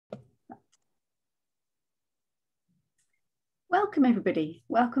Welcome everybody.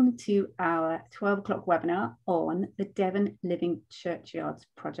 Welcome to our 12 o'clock webinar on the Devon Living Churchyards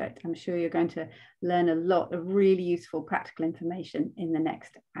Project. I'm sure you're going to learn a lot of really useful practical information in the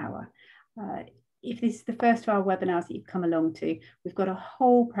next hour. If this is the first of our webinars that you've come along to, we've got a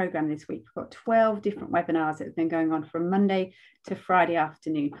whole program this week. We've got 12 different webinars that have been going on from Monday to Friday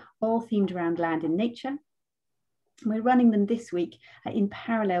afternoon, all themed around land and nature. We're running them this week in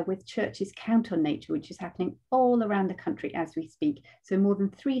parallel with Churches Count on Nature, which is happening all around the country as we speak. So more than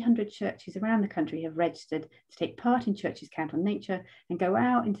 300 churches around the country have registered to take part in Churches Count on Nature and go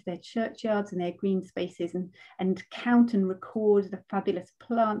out into their churchyards and their green spaces and count and record the fabulous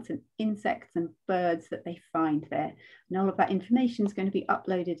plants and insects and birds that they find there. And all of that information is going to be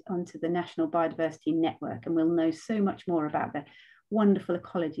uploaded onto the National Biodiversity Network, and we'll know so much more about the wonderful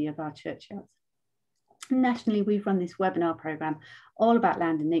ecology of our churchyards. Nationally, we've run this webinar program all about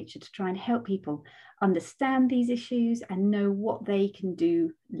land and nature to try and help people understand these issues and know what they can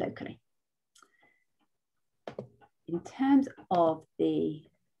do locally. In terms of the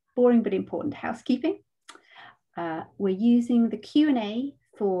boring but important housekeeping, we're using the Q&A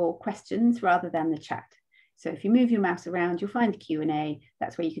for questions rather than the chat. So if you move your mouse around, you'll find the Q&A.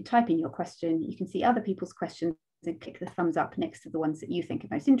 That's where you can type in your question. You can see other people's questions and click the thumbs up next to the ones that you think are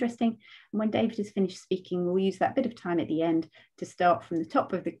most interesting. And when David has finished speaking, we'll use that bit of time at the end to start from the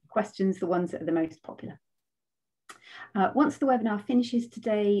top of the questions, the ones that are the most popular. Once the webinar finishes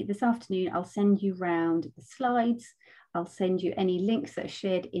today, this afternoon, I'll send you round the slides. I'll send you any links that are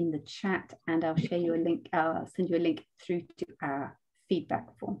shared in the chat, and I'll share you a link, send you a link through to our feedback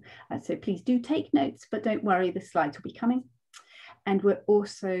form. So please do take notes, but don't worry, the slides will be coming. And we're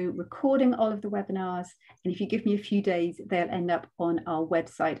also recording all of the webinars. And if you give me a few days, they'll end up on our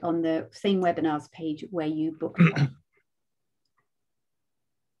website on the same webinars page where you book them.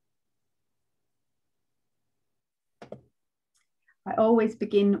 I always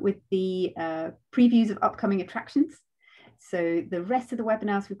begin with the previews of upcoming attractions. So the rest of the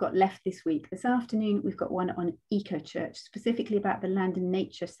webinars we've got left this week. This afternoon, we've got one on eco-church, specifically about the land and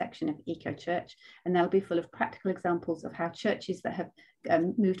nature section of eco-church. And that'll be full of practical examples of how churches that have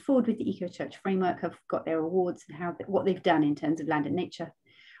moved forward with the eco-church framework have got their awards and what they've done in terms of land and nature.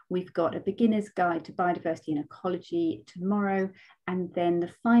 We've got a beginner's guide to biodiversity and ecology tomorrow. And then the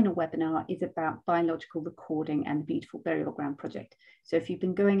final webinar is about biological recording and the Beautiful Burial Ground Project. So if you've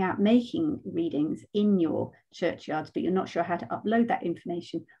been going out making readings in your churchyards, but you're not sure how to upload that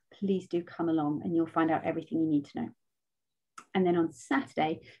information, please do come along and you'll find out everything you need to know. And then on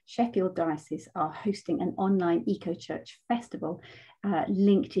Saturday, Sheffield Diocese are hosting an online eco-church festival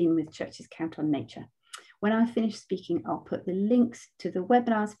linked in with Churches Count on Nature. When I finish speaking, I'll put the links to the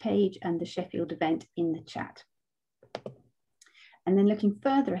webinars page and the Sheffield event in the chat. And then looking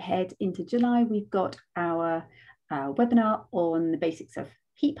further ahead into July, we've got our webinar on the basics of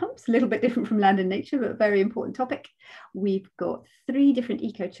heat pumps, a little bit different from land and nature, but a very important topic. We've got 3 different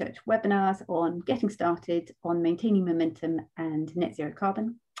eco-church webinars on getting started, on maintaining momentum and net zero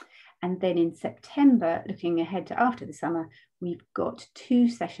carbon. And then in September, looking ahead to after the summer, we've got 2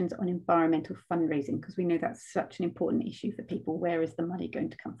 sessions on environmental fundraising, because we know that's such an important issue for people. Where is the money going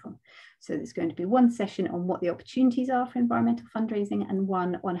to come from? So there's going to be 1 session on what the opportunities are for environmental fundraising and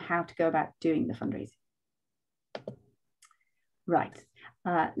 1 on how to go about doing the fundraising. Right,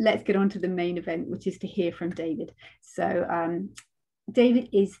 let's get on to the main event, which is to hear from David. So David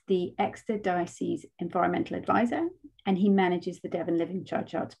is the Exeter Diocese Environmental Advisor, and he manages the Devon Living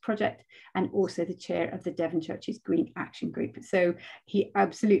Churchyards Project and also the chair of the Devon Churches Green Action Group. So he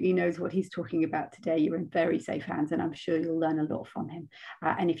absolutely knows what he's talking about today. You're in very safe hands, and I'm sure you'll learn a lot from him.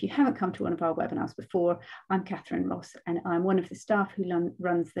 And if you haven't come to one of our webinars before, I'm Catherine Ross, and I'm one of the staff who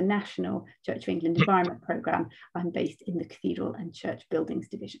runs the National Church of England Environment Programme. I'm based in the Cathedral and Church Buildings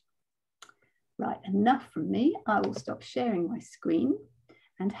Division. Right, enough from me. I will stop sharing my screen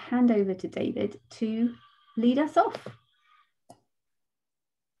and hand over to David to lead us off.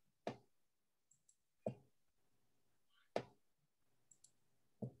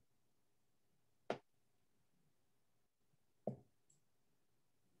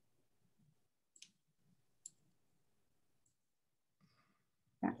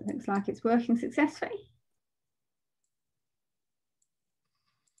 That looks like it's working successfully.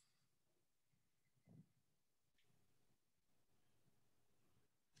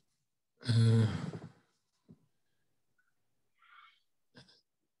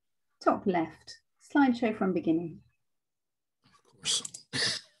 Top left, slideshow from beginning. Of course.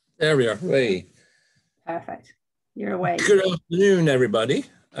 There we are. Way. Perfect. You're away. Good afternoon, everybody.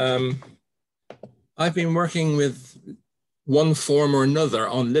 I've been working with one form or another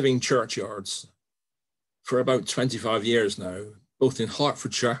on living churchyards for about 25 years now, both in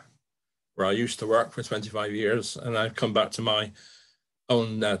Hertfordshire, where I used to work for 25 years, and I've come back to my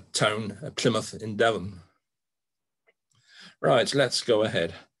own town, Plymouth in Devon. Right, let's go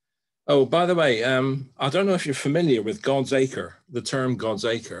ahead. Oh, by the way, I don't know if you're familiar with God's Acre, the term God's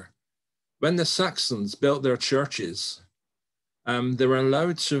Acre. When the Saxons built their churches, they were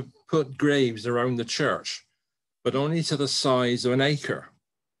allowed to put graves around the church, but only to the size of an acre.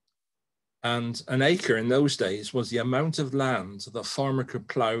 And an acre in those days was the amount of land that a farmer could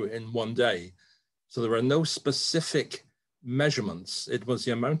plow in one day. So there were no specific measurements. It was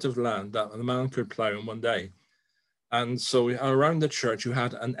the amount of land that a man could plow in one day. And so around the church, you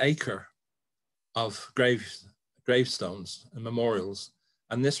had an acre of gravestones and memorials.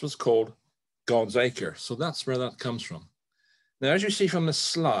 And this was called God's Acre. So that's where that comes from. Now, as you see from the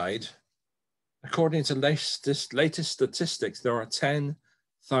slide, according to latest statistics, there are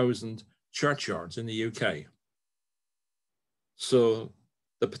 10,000 churchyards in the UK. So,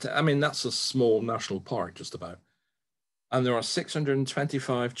 that's a small national park, just about. And there are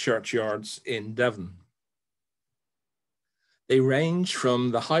 625 churchyards in Devon. They range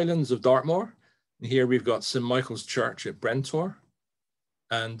from the Highlands of Dartmoor. And here we've got St. Michael's Church at Brentor.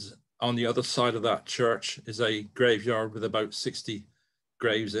 And on the other side of that church is a graveyard with about 60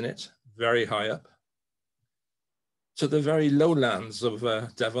 graves in it, very high up. To the very lowlands of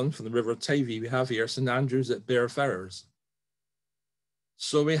Devon, from the River Tavy, we have here St. Andrew's at Bearferrers.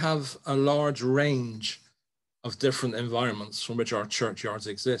 So we have a large range of different environments from which our churchyards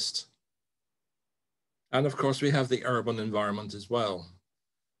exist. And of course, we have the urban environment as well.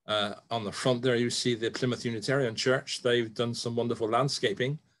 On the front there, you see the Plymouth Unitarian Church. They've done some wonderful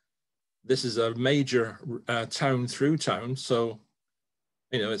landscaping. This is a major town through town, so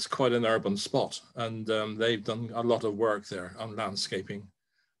it's quite an urban spot, and they've done a lot of work there on landscaping.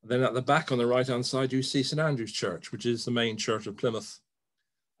 And then at the back on the right-hand side, you see St. Andrew's Church, which is the main church of Plymouth.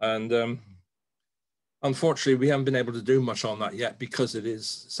 And unfortunately, we haven't been able to do much on that yet because it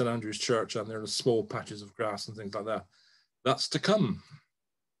is St. Andrew's Church and there are small patches of grass and things like that. That's to come.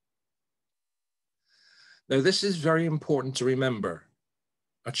 Now, this is very important to remember.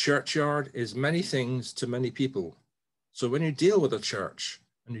 A churchyard is many things to many people. So when you deal with a church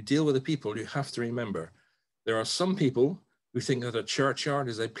and you deal with the people, you have to remember there are some people who think that a churchyard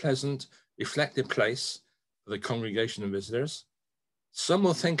is a pleasant, reflective place for the congregation and visitors. Some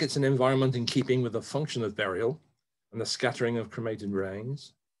will think it's an environment in keeping with the function of burial and the scattering of cremated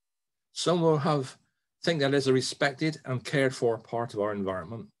remains. Some will think that it's a respected and cared for part of our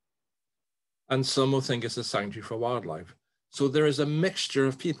environment. And some will think it's a sanctuary for wildlife. So there is a mixture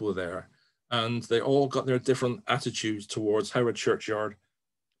of people there, and they all got their different attitudes towards how a churchyard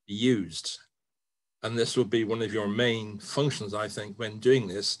be used. And this will be one of your main functions, I think, when doing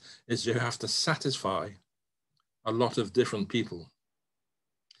this, is you have to satisfy a lot of different people.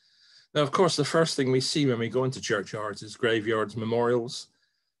 Now, of course, the first thing we see when we go into churchyards is graveyards, memorials,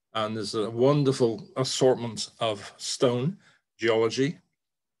 and there's a wonderful assortment of stone geology,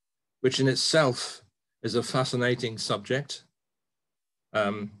 which in itself is a fascinating subject.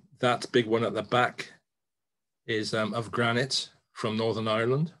 That big one at the back is of granite from Northern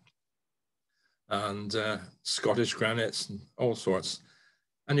Ireland, and Scottish granites and all sorts.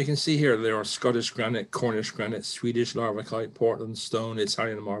 And you can see here there are Scottish granite, Cornish granite, Swedish larvicite, Portland stone,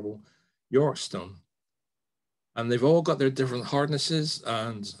 Italian marble, York stone. And they've all got their different hardnesses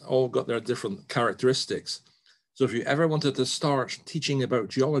and all got their different characteristics. So if you ever wanted to start teaching about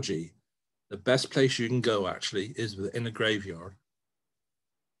geology, the best place you can go actually is in a graveyard.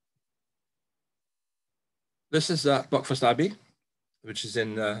 This is Buckfast Abbey, which is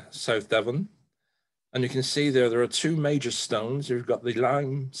in South Devon. And you can see there are two major stones. You've got the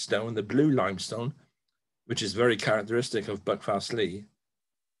limestone, the blue limestone, which is very characteristic of Buckfast Lee.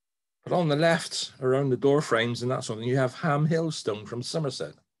 But on the left, around the door frames and that sort of thing, you have Ham Hill stone from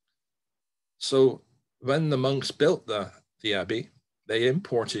Somerset. So when the monks built the abbey, they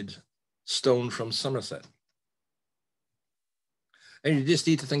imported stone from Somerset. And you just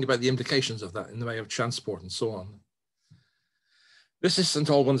need to think about the implications of that in the way of transport and so on. This is St.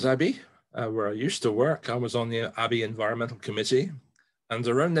 Albans Abbey, where I used to work. I was on the Abbey Environmental Committee, and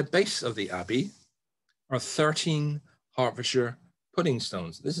around the base of the Abbey are 13 Hertfordshire pudding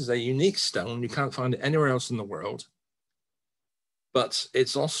stones. This is a unique stone. You can't find it anywhere else in the world, but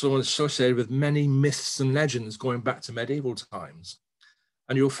it's also associated with many myths and legends going back to medieval times.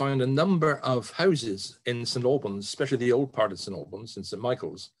 And you'll find a number of houses in St. Albans, especially the old part of St. Albans in St.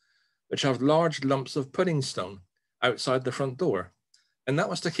 Michael's, which have large lumps of pudding stone outside the front door. And that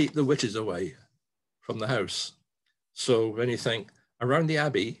was to keep the witches away from the house. So when you think around the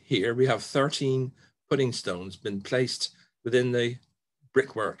Abbey here, we have 13 pudding stones been placed within the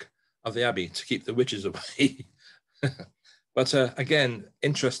brickwork of the abbey to keep the witches away. But again,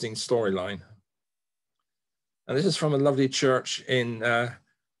 interesting storyline. And this is from a lovely church in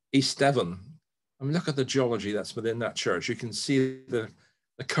East Devon. I mean, look at the geology that's within that church. You can see the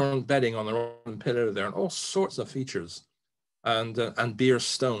current bedding on the Roman pillar there, and all sorts of features, and beer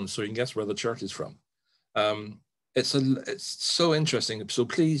stones, so you can guess where the church is from. It's so interesting. So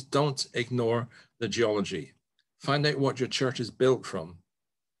please don't ignore the geology. Find out what your church is built from,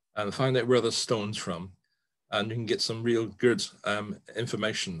 and find out where the stone's from, and you can get some real good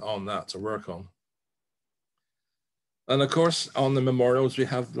information on that to work on. And of course, on the memorials, we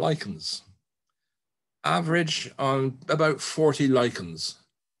have lichens. Average on about 40 lichens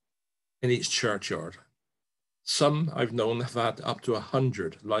in each churchyard. Some I've known have had up to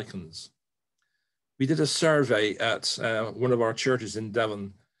 100 lichens. We did a survey at one of our churches in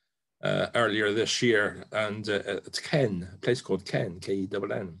Devon earlier this year, and it's Ken, a place called Ken,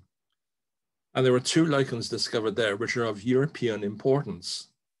 K-E-N-N. And there were 2 lichens discovered there, which are of European importance.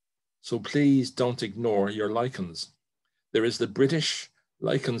 So please don't ignore your lichens. There is the British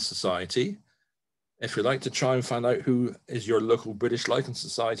Lichen Society. If you'd like to try and find out who is your local British Lichen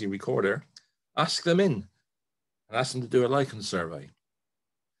Society recorder, ask them in and ask them to do a lichen survey.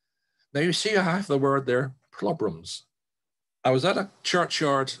 Now you see I have the word there, plobrums. I was at a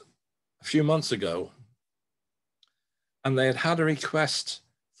churchyard a few months ago, and they had a request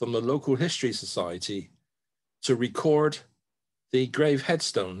from the local history society to record the grave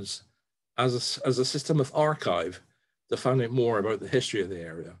headstones as a system of archive to find out more about the history of the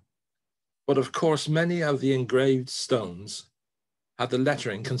area. But of course, many of the engraved stones had the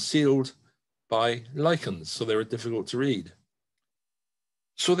lettering concealed by lichens, so they were difficult to read.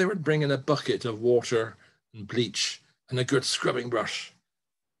 So they would bring in a bucket of water and bleach and a good scrubbing brush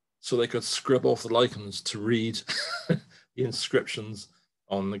so they could scrub off the lichens to read the inscriptions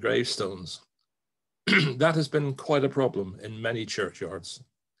on the gravestones. That has been quite a problem in many churchyards.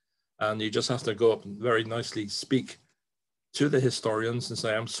 And you just have to go up and very nicely speak to the historians and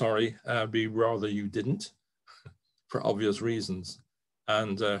say, I'm sorry, I'd be rather you didn't, for obvious reasons.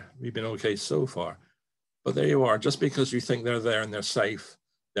 And we've been okay so far. But there you are, just because you think they're there and they're safe,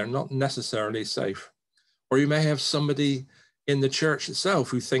 they're not necessarily safe. Or you may have somebody in the church itself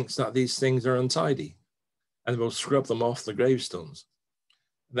who thinks that these things are untidy and will scrub them off the gravestones.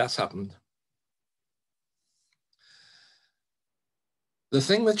 That's happened. The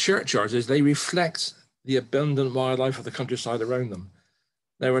thing with churchyards is they reflect the abundant wildlife of the countryside around them.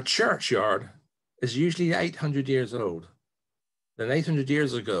 Now, a churchyard is usually 800 years old. Then 800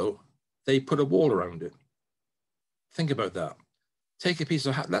 years ago, they put a wall around it. Think about that.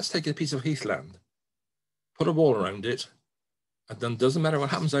 Let's take a piece of heathland, put a wall around it, and then doesn't matter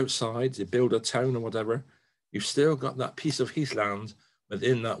what happens outside, you build a town or whatever, you've still got that piece of heathland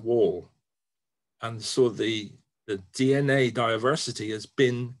within that wall. And so the DNA diversity has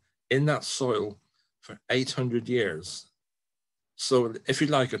been in that soil for 800 years. So if you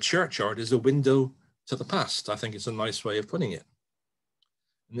like, a churchyard is a window to the past. I think it's a nice way of putting it.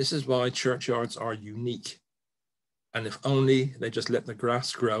 And this is why churchyards are unique. And if only they just let the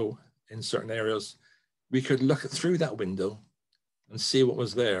grass grow in certain areas, we could look through that window and see what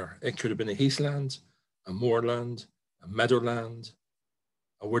was there. It could have been a heathland, a moorland, a meadowland,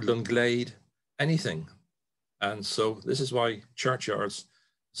 a woodland glade, anything. And so this is why churchyards are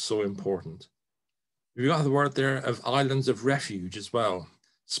so important. We've got the word there of islands of refuge as well,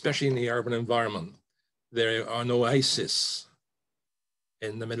 especially in the urban environment. There are an oasis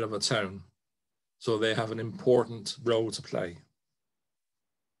in the middle of a town, so they have an important role to play.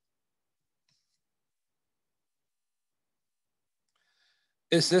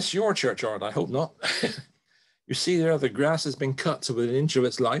 Is this your churchyard? I hope not. You see there, the grass has been cut to within an inch of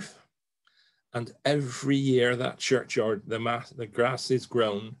its life. And every year that churchyard, the grass is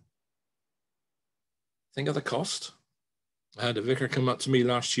grown. Think of the cost. I had a vicar come up to me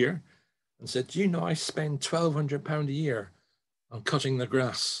last year and said, do you know I spend £1,200 a year on cutting the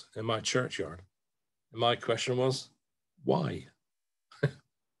grass in my churchyard? And my question was, why?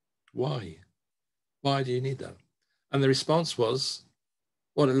 Why? Why do you need that? And the response was,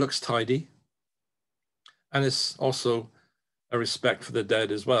 well, it looks tidy. And it's also a respect for the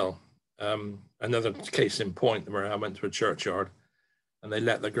dead as well. Another case in point where I went to a churchyard and they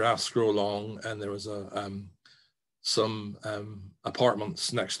let the grass grow long, and there was some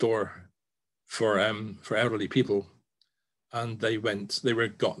apartments next door for elderly people, and they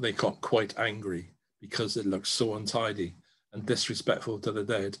got quite angry because it looked so untidy and disrespectful to the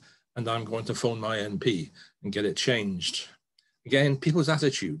dead, and I'm going to phone my NP and get it changed. Again, people's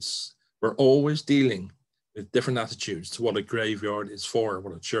attitudes. We're always dealing with different attitudes to what a graveyard is for,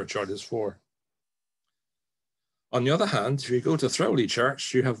 what a churchyard is for. On the other hand, if you go to Throwley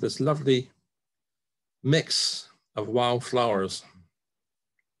Church, you have this lovely mix of wild flowers.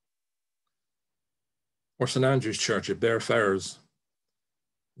 Or St Andrew's Church at Bearfairs,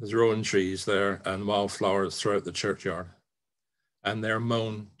 there's rowan trees there and wildflowers throughout the churchyard. And they're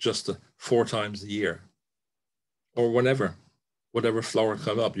mown just 4 times a year. Or whenever, whatever flower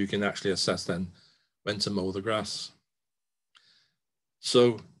come up, you can actually assess then when to mow the grass.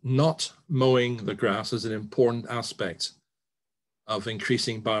 So not mowing the grass is an important aspect of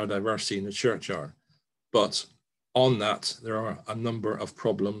increasing biodiversity in the churchyard. But on that, there are a number of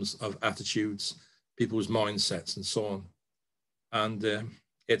problems of attitudes, people's mindsets and so on. And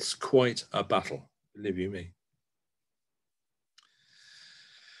it's quite a battle, believe you me.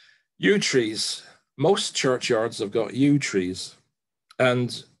 Yew trees. Most churchyards have got yew trees.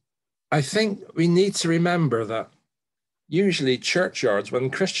 And I think we need to remember that usually churchyards, when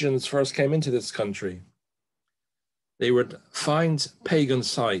Christians first came into this country, they would find pagan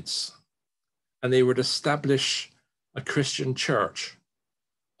sites and they would establish a Christian church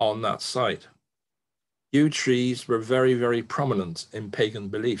on that site. Yew trees were very, very prominent in pagan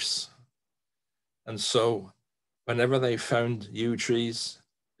beliefs. And so whenever they found yew trees,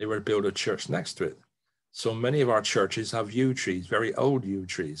 they would build a church next to it. So many of our churches have yew trees, very old yew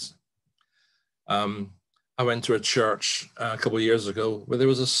trees. I went to a church a couple of years ago where there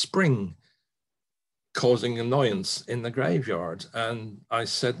was a spring causing annoyance in the graveyard. And I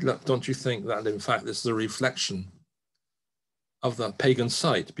said, look, don't you think that in fact this is a reflection of the pagan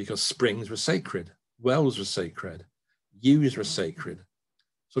site, because springs were sacred, wells were sacred, yews were sacred.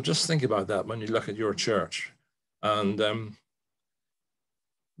 So just think about that when you look at your church. And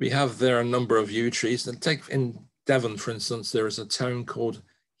we have there a number of yew trees. And take in Devon, for instance, there is a town called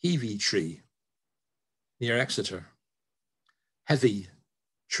Heavy Tree near Exeter. Heavy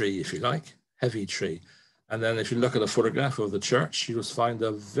tree, if you like, heavy tree. And then if you look at a photograph of the church, you will find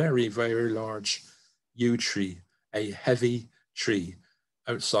a very, very large yew tree, a heavy tree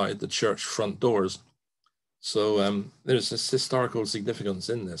outside the church front doors. So there's this historical significance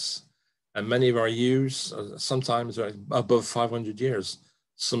in this. And many of our yews sometimes are above 500 years.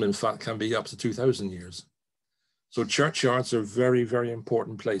 Some, in fact, can be up to 2,000 years. So churchyards are very, very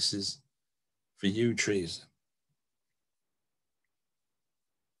important places for yew trees.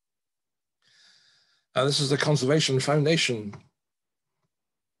 This is the Conservation Foundation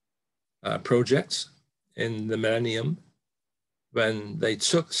project in the millennium, when they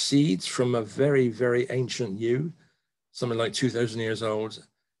took seeds from a very, very ancient yew, something like 2,000 years old,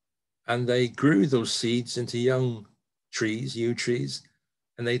 and they grew those seeds into young trees, yew trees,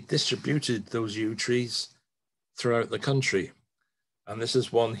 and they distributed those yew trees throughout the country. And this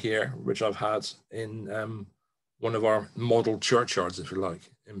is one here, which I've had in one of our model churchyards, if you like,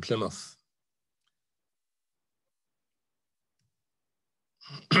 in Plymouth.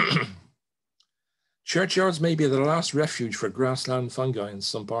 Churchyards may be the last refuge for grassland fungi in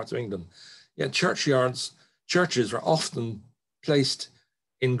some parts of England. Yet churches are often placed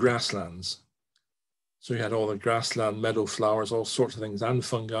in grasslands. So you had all the grassland meadow flowers, all sorts of things, and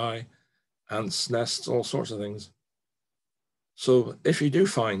fungi, ants' nests, all sorts of things. So if you do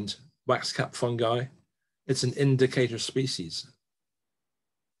find waxcap fungi, it's an indicator species.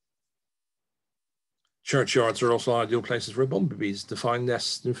 Churchyards are also ideal places for bumblebees to find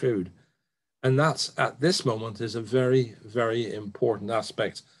nests and food. And that, at this moment, is a very, very important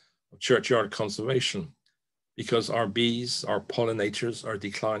aspect of churchyard conservation, because our bees, our pollinators are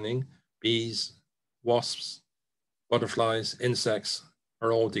declining. Bees, wasps, butterflies, insects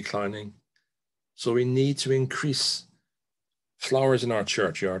are all declining. So we need to increase flowers in our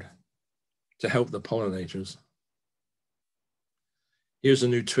churchyard to help the pollinators. Here's a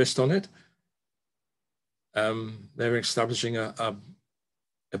new twist on it. They're establishing a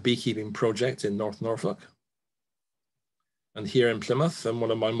beekeeping project in North Norfolk. And here in Plymouth, and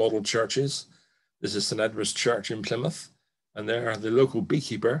one of my model churches, this is St Edward's Church in Plymouth. And there, the local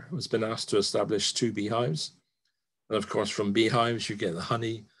beekeeper has been asked to establish 2 beehives. And of course, from beehives, you get the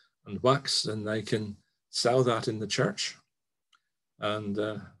honey and wax, and they can sell that in the church and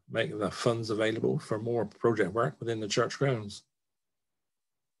make the funds available for more project work within the church grounds.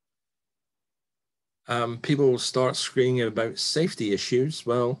 People will start screaming about safety issues.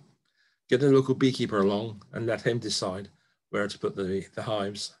 Well, get a local beekeeper along and let him decide where to put the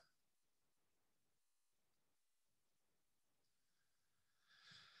hives.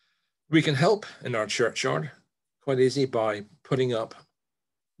 We can help in our churchyard quite easy by putting up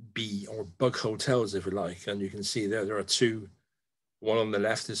bee or bug hotels, if you like. And you can see there are 2. One on the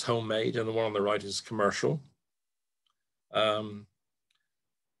left is homemade and the one on the right is commercial.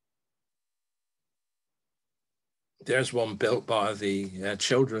 There's one built by the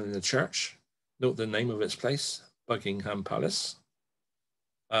children in the church. Note the name of its place, Buckingham Palace.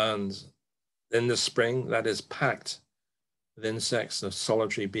 And in the spring, that is packed with insects of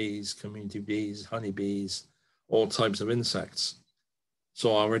solitary bees, community bees, honeybees, all types of insects.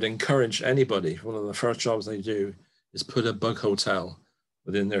 So I would encourage anybody, one of the first jobs they do is put a bug hotel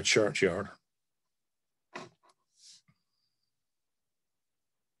within their churchyard.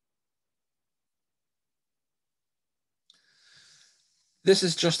 This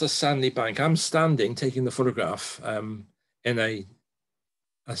is just a sandy bank. I'm standing, taking the photograph in a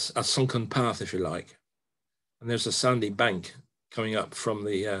sunken path, if you like. And there's a sandy bank coming up from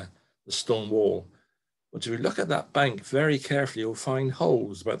the stone wall. But if you look at that bank very carefully, you'll find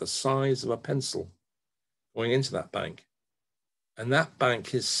holes about the size of a pencil going into that bank. And that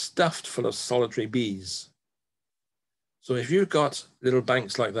bank is stuffed full of solitary bees. So if you've got little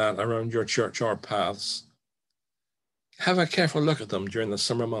banks like that around your churchyard paths, have a careful look at them during the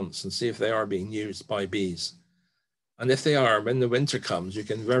summer months and see if they are being used by bees. And if they are, when the winter comes, you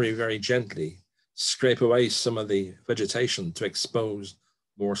can very, very gently scrape away some of the vegetation to expose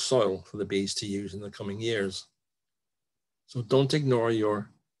more soil for the bees to use in the coming years. So don't ignore your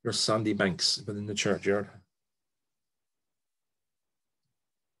sandy banks within the churchyard.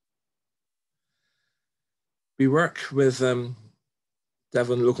 We work with Devon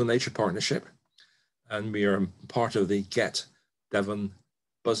Local Nature Partnership, and we are part of the Get Devon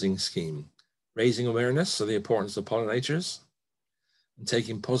Buzzing Scheme, raising awareness of the importance of pollinators and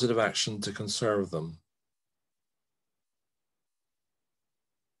taking positive action to conserve them.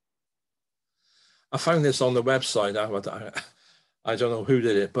 I found this on the website. I don't know who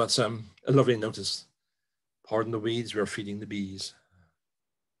did it, but a lovely notice. Pardon the weeds, we're feeding the bees.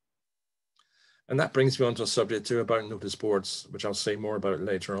 And that brings me on to a subject too about notice boards, which I'll say more about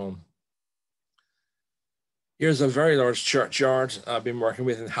later on. Here's a very large churchyard I've been working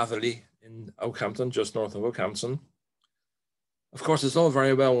with in Hatherley in Oakhampton, just north of Oakhampton. Of course, it's all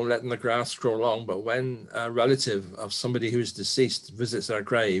very well letting the grass grow long, but when a relative of somebody who's deceased visits their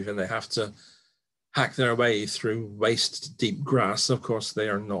grave and they have to hack their way through waist-deep grass, of course, they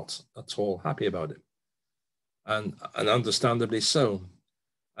are not at all happy about it, and understandably so.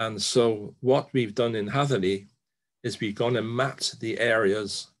 And so what we've done in Hatherley is we've gone and mapped the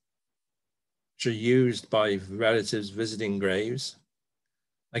areas which are used by relatives visiting graves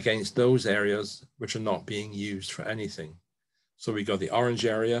against those areas which are not being used for anything. So we got the orange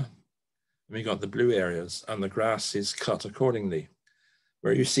area and we got the blue areas, and the grass is cut accordingly.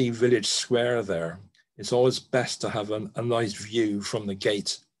 Where you see Village Square there, it's always best to have a nice view from the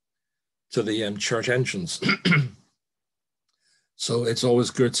gate to the church entrance. So it's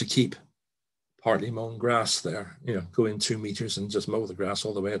always good to keep partly mown grass there, go in 2 meters and just mow the grass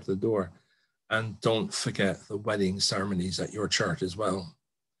all the way up to the door. And don't forget the wedding ceremonies at your church as well,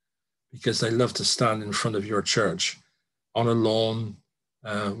 because they love to stand in front of your church on a lawn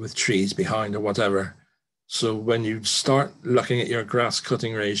with trees behind or whatever. So when you start looking at your grass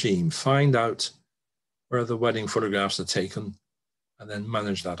cutting regime, find out where the wedding photographs are taken and then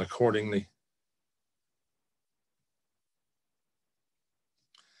manage that accordingly.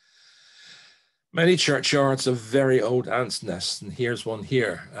 Many churchyards have very old ants' nests, and here's one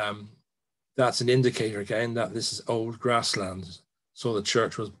here. That's an indicator again that this is old grassland. So the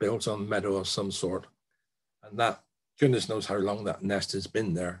church was built on meadow of some sort. And that, goodness knows how long that nest has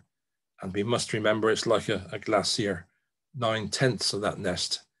been there. And we must remember it's like a glacier. 9/10 of that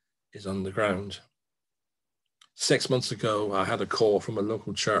nest is underground. 6 months ago, I had a call from a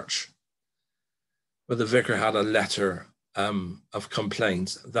local church where the vicar had a letter of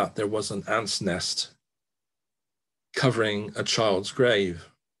complaint that there was an ant's nest covering a child's grave.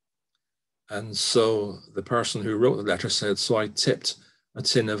 And so the person who wrote the letter said, so I tipped a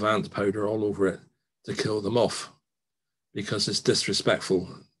tin of ant powder all over it to kill them off because it's disrespectful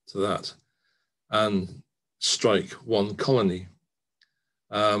to that and strike one colony.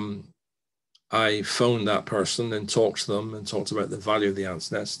 I phoned that person and talked to them and talked about the value of the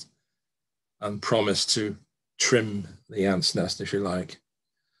ant's nest and promised to trim the ant's nest, if you like.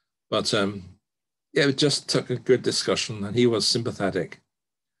 But yeah, it just took a good discussion and he was sympathetic.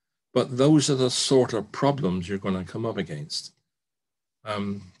 But those are the sort of problems you're going to come up against.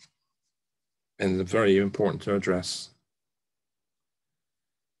 And they're very important to address.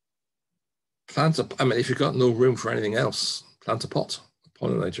 If you've got no room for anything else, plant a pot of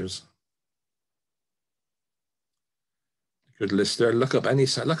pollinators. Good list there. Look up any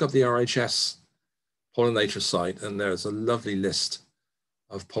site, look up the RHS pollinator site, and there's a lovely list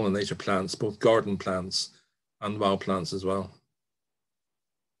of pollinator plants, both garden plants and wild plants as well.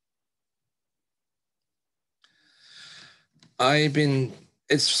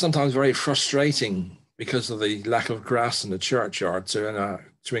 It's sometimes very frustrating because of the lack of grass in the churchyard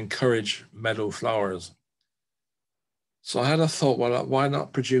to encourage meadow flowers. So I had a thought, well, why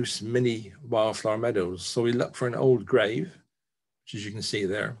not produce mini wildflower meadows? So we looked for an old grave, which as you can see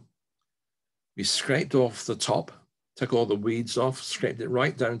there. We scraped off the top, took all the weeds off, scraped it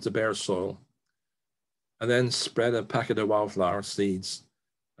right down to bare soil, and then spread a packet of wildflower seeds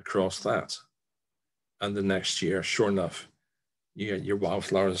across that. And the next year, sure enough, your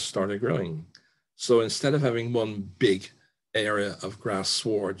wildflowers started growing. So instead of having one big area of grass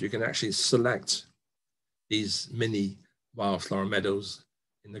sward, you can actually select these mini wildflower meadows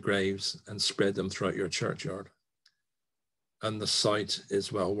in the graves and spread them throughout your churchyard. And the site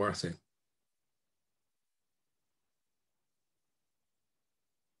is well worth it.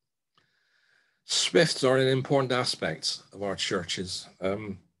 Swifts are an important aspect of our churches.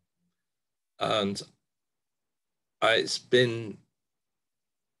 And it's been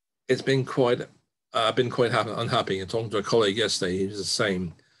quite, I've been quite unhappy. And talking to a colleague yesterday, he was the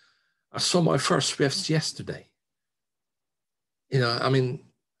same. I saw my first swifts yesterday. I mean,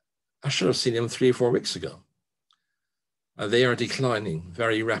 I should have seen them 3 or 4 weeks ago. They are declining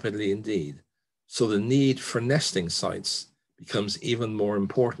very rapidly indeed. So the need for nesting sites becomes even more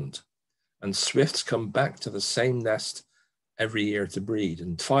important. And swifts come back to the same nest every year to breed.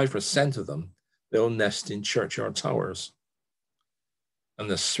 And 5% of them, they'll nest in churchyard towers. And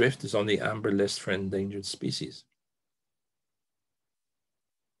the swift is on the amber list for endangered species.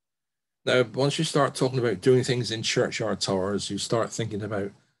 Now, once you start talking about doing things in churchyard towers, you start thinking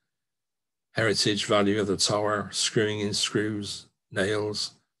about heritage value of the tower, screwing in screws,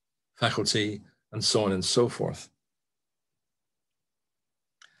 nails, faculty, and so on and so forth.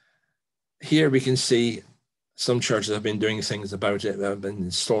 Here we can see some churches have been doing things about it. They have been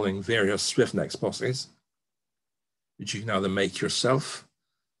installing various swift neck boxes, which you can either make yourself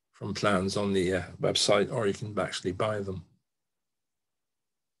from plans on the website, or you can actually buy them.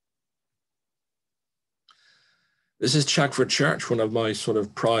 This is Chagford Church, one of my sort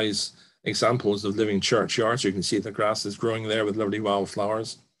of prize examples of living churchyards. You can see the grass is growing there with lovely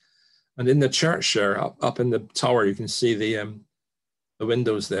wildflowers. And in the church there, up in the tower, you can see the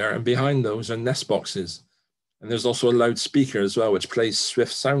windows there. And behind those are nest boxes. And there's also a loudspeaker as well, which plays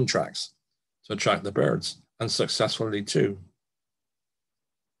swift soundtracks to attract the birds, and successfully too.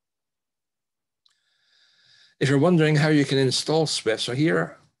 If you're wondering how you can install swifts, so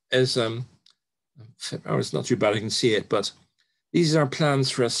here is it's not too bad, I can see it, but these are plans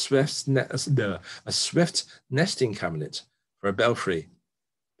for a swift nesting cabinet for a belfry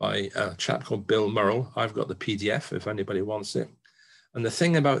by a chap called Bill Murrell. I've got the PDF if anybody wants it. And the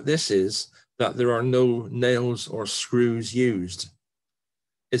thing about this is that there are no nails or screws used.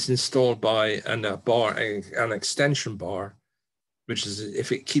 It's installed by an extension bar, which is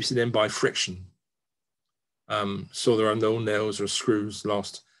if it keeps it in by friction. So there are no nails or screws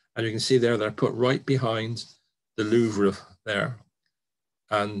lost. And you can see there, they're put right behind the Louvre there.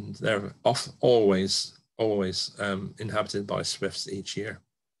 And they're always inhabited by swifts each year.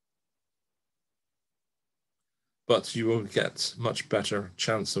 But you will get much better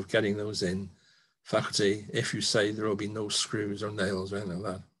chance of getting those in faculty if you say there will be no screws or nails or anything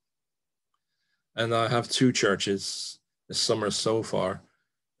like that. And I have 2 churches this summer so far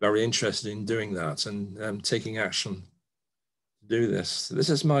very interested in doing that and taking action to do this. This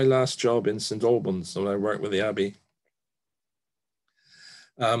is my last job in St Albans when I worked with the Abbey.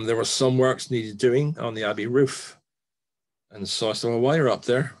 There were some works needed doing on the Abbey roof. And so I said, well, while you're up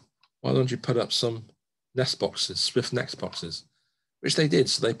there, why don't you put up some nest boxes, swift nest boxes, which they did.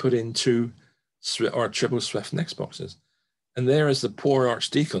 So they put in 2 triple swift nest boxes. And there is the poor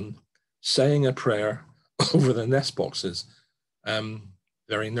archdeacon saying a prayer over the nest boxes,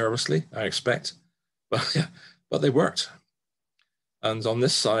 very nervously, I expect, but they worked. And on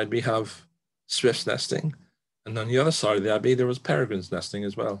this side, we have swift nesting. And on the other side of the Abbey, there was peregrines nesting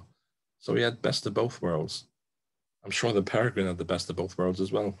as well. So we had best of both worlds. I'm sure the peregrine had the best of both worlds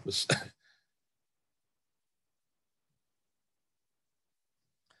as well.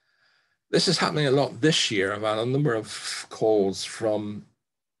 This is happening a lot this year. I've had a number of calls from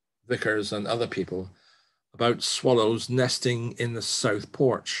vicars and other people about swallows nesting in the south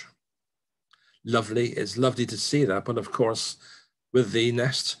porch. Lovely, it's lovely to see that, but of course, with the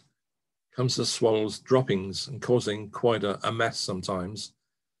nest comes the swallows' droppings and causing quite a mess sometimes.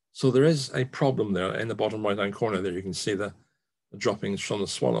 So there is a problem there in the bottom right-hand corner there. You can see the droppings from the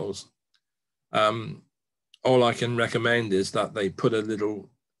swallows. All I can recommend is that they put a little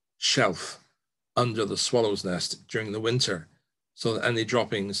shelf under the swallow's nest during the winter, so that any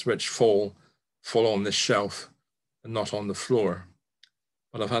droppings which fall on this shelf and not on the floor.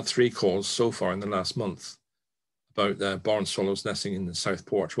 But I've had 3 calls so far in the last month about barn swallows nesting in the south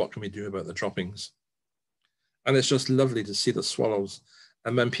porch. What can we do about the droppings? And it's just lovely to see the swallows.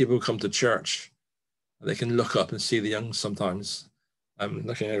 And when people come to church, they can look up and see the young sometimes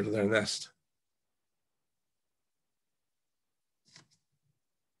looking out of their nest.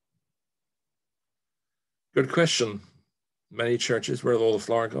 Good question. Many churches where all the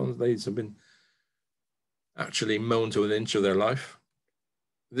flower gardens have been actually mown to an inch of their life.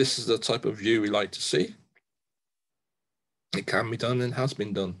 This is the type of view we like to see. It can be done and has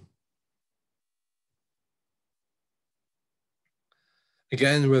been done.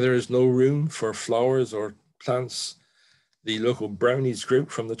 Again, where there is no room for flowers or plants, the local brownies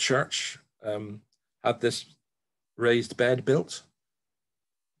group from the church had this raised bed built.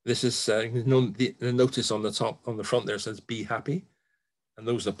 This is the notice on the top, on the front there says "Be happy," and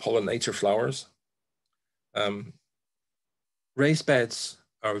those are pollinator flowers. Raised beds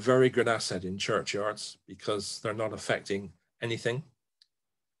are a very good asset in churchyards because they're not affecting anything.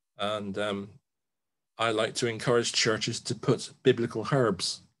 And I like to encourage churches to put biblical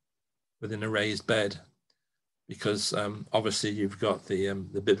herbs within a raised bed, because obviously you've got the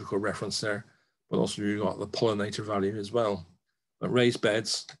biblical reference there, but also you've got the pollinator value as well. But raised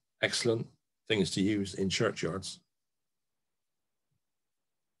beds, excellent things to use in churchyards.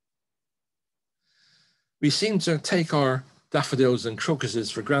 We seem to take our daffodils and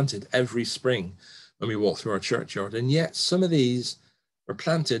crocuses for granted every spring when we walk through our churchyard, and yet some of these were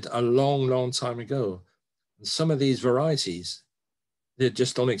planted a long, long time ago. And some of these varieties, they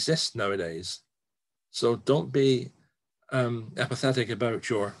just don't exist nowadays. So don't be apathetic about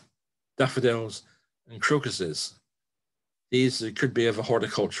your daffodils and crocuses. These could be of a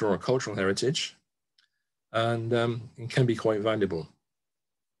horticultural or cultural heritage, and can be quite valuable.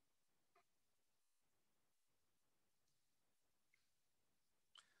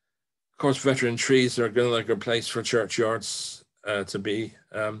 Of course, veteran trees are going to like a place for churchyards to be.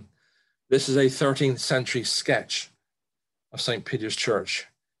 This is a 13th century sketch of St. Peter's Church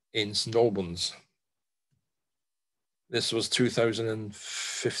in St. Albans. This was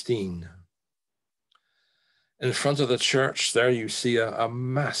 2015. In front of the church there, you see a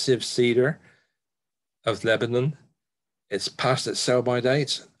massive cedar of Lebanon. It's past its sell-by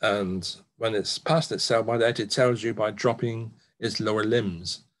date, and when it's past its sell-by date, it tells you by dropping its lower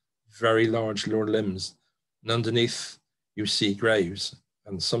limbs, very large lower limbs. And underneath, you see graves,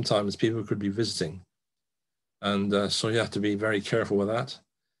 and sometimes people could be visiting. And so you have to be very careful with that.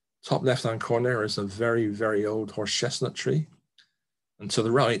 Top left-hand corner is a very, very old horse chestnut tree. And to the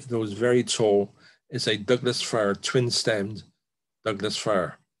right, those very tall, is a Douglas fir, twin-stemmed Douglas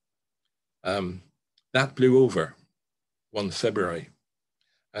fir. That blew over one February,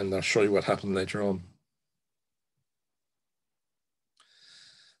 and I'll show you what happened later on.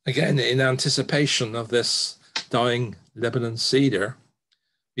 Again, in anticipation of this dying Lebanon cedar,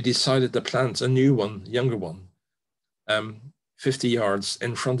 we decided to plant a new one, younger one, 50 yards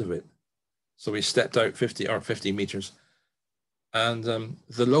in front of it. So we stepped out 50 meters. And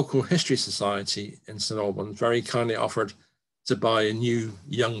the local history society in St. Albans very kindly offered to buy a new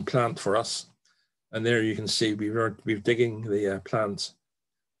young plant for us. And there you can see we're digging the plant,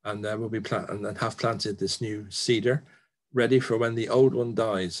 and we'll be have planted this new cedar, ready for when the old one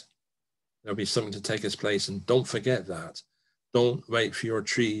dies. There'll be something to take its place. And don't forget that. Don't wait for your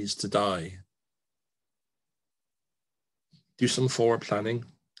trees to die. Do some forward planning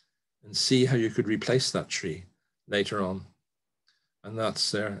and see how you could replace that tree later on. And that's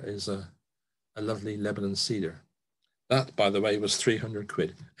there is a lovely Lebanon cedar. That, by the way, was 300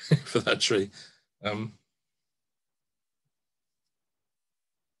 quid for that tree.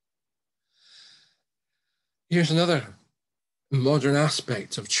 Here's another modern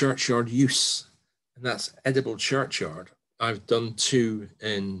aspect of churchyard use, and that's edible churchyard. I've done 2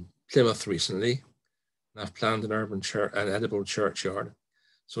 in Plymouth recently, and I've planned an edible churchyard.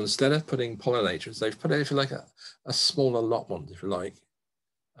 So instead of putting pollinators, they've put, if you like, a small allotment, if you like.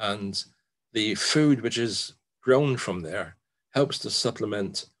 And the food which is grown from there helps to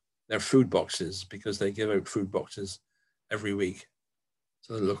supplement their food boxes, because they give out food boxes every week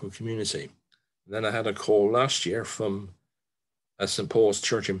to the local community. And then I had a call last year from St. Paul's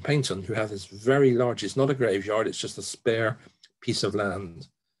Church in Paynton, who have this very large, it's not a graveyard, it's just a spare piece of land.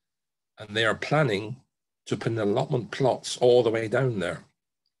 And they are planning to put in allotment plots all the way down there,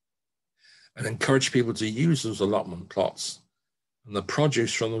 and encourage people to use those allotment plots. And the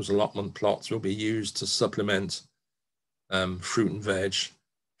produce from those allotment plots will be used to supplement fruit and veg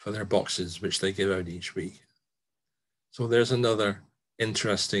for their boxes, which they give out each week. So there's another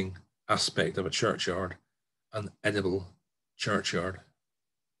interesting aspect of a churchyard, an edible churchyard.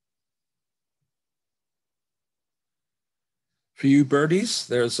 For you birdies,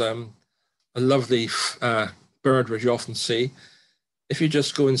 there's a lovely bird which you often see. If you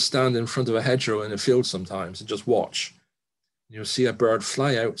just go and stand in front of a hedgerow in a field sometimes and just watch, you'll see a bird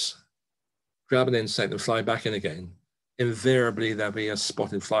fly out, grab an insect and fly back in again. Invariably, there'll be a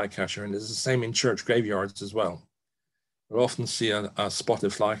spotted flycatcher, and it's the same in church graveyards as well. You'll often see a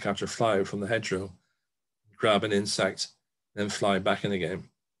spotted flycatcher fly out from the hedgerow, grab an insect, then fly back in again.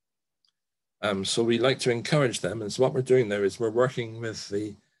 So we like to encourage them, and so what we're doing now is we're working with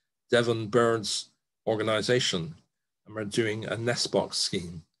the Devon Birds organization, and we're doing a nest box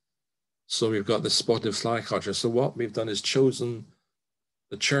scheme. So we've got the spotted flycatcher. So what we've done is chosen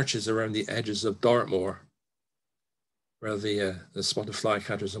the churches around the edges of Dartmoor, where the spotted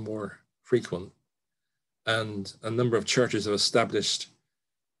flycatchers are more frequent. And a number of churches have established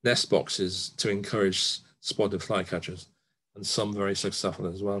nest boxes to encourage spotted flycatchers, and some very successful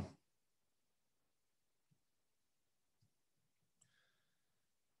as well.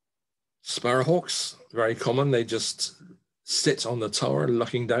 Sparrowhawks, very common. They just sit on the tower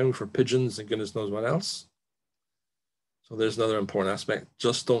looking down for pigeons and goodness knows what else. So there's another important aspect.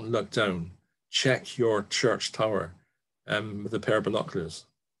 Just don't look down. Check your church tower with a pair of binoculars.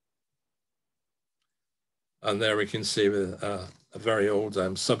 And there we can see with a very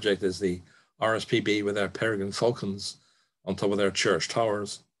old subject is the RSPB with their peregrine falcons on top of their church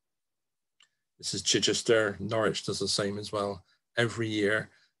towers. This is Chichester. Norwich does the same as well every year.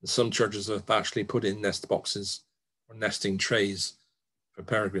 And some churches have actually put in nest boxes or nesting trays for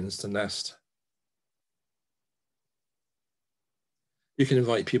peregrines to nest. You can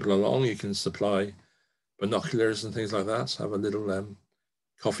invite people along. You can supply binoculars and things like that. Have a little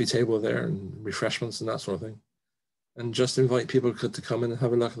coffee table there and refreshments and that sort of thing. And just invite people to come in and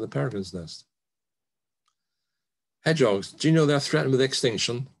have a look at the peregrine's nest. Hedgehogs, do you know they're threatened with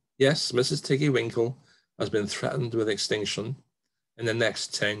extinction? Yes, Mrs. Tiggy Winkle has been threatened with extinction in the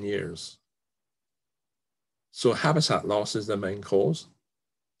next 10 years. So habitat loss is the main cause.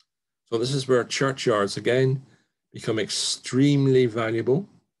 So this is where churchyards, again, become extremely valuable.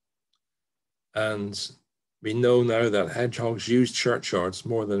 And we know now that hedgehogs use churchyards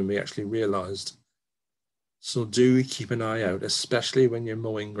more than we actually realized. So do keep an eye out, especially when you're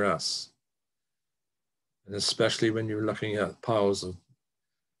mowing grass. And especially when you're looking at piles of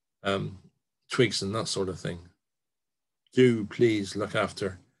twigs and that sort of thing. Do please look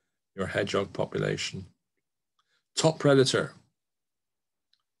after your hedgehog population. Top predator,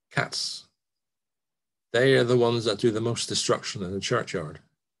 cats. They are the ones that do the most destruction in the churchyard.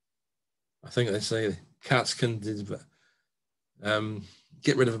 I think they say cats can get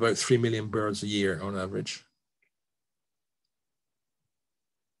rid of about 3 million birds a year on average.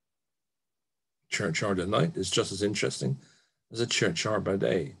 Churchyard at night is just as interesting as a churchyard by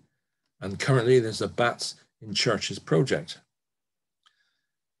day. And currently there's a Bats in Churches project.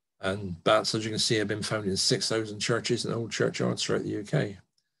 And bats, as you can see, have been found in 6,000 churches and old churchyards throughout the UK.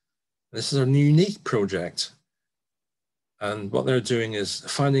 This is a unique project. And what they're doing is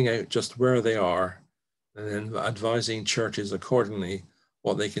finding out just where they are and then advising churches accordingly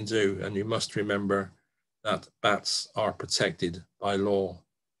what they can do. And you must remember that bats are protected by law.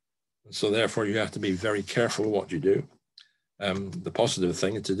 And so therefore you have to be very careful what you do. The positive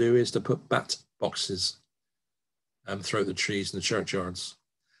thing to do is to put bat boxes throughout the trees in the churchyards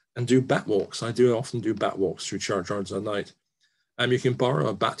and do bat walks. I do often do bat walks through churchyards at night. You can borrow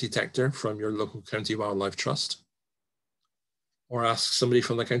a bat detector from your local County Wildlife Trust or ask somebody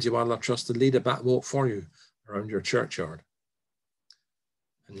from the County Wildlife Trust to lead a bat walk for you around your churchyard.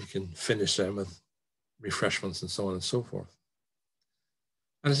 And you can finish them with refreshments and so on and so forth.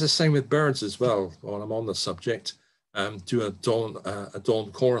 And it's the same with birds as well. While I'm on the subject, do a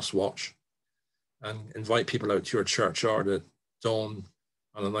dawn chorus watch and invite people out to your churchyard at dawn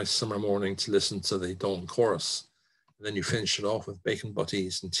on a nice summer morning to listen to the dawn chorus. And then you finish it off with bacon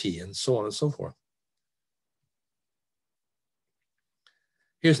butties and tea and so on and so forth.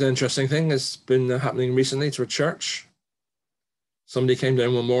 Here's an interesting thing that's been happening recently to a church. Somebody came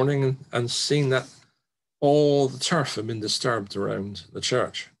down one morning and seen that all the turf had been disturbed around the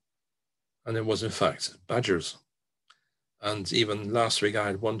church. And it was in fact badgers. And even last week I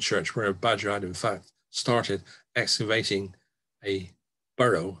had one church where a badger had in fact started excavating a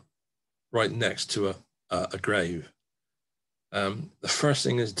burrow right next to a grave. The first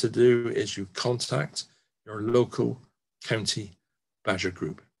thing is to do is you contact your local county badger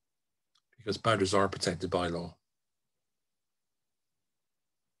group because badgers are protected by law.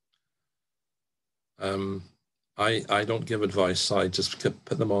 I don't give advice. I just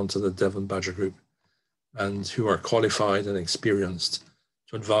put them onto the Devon Badger group, and who are qualified and experienced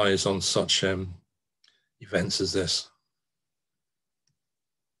to advise on such events as this.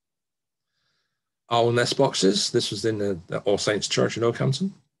 Owl nest boxes. This was in the All Saints Church in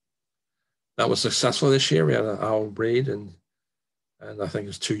Oakhampton. That was successful this year. We had an owl breed, and I think it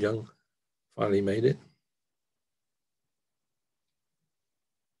was 2 young. Finally made it.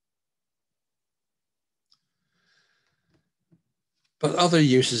 But other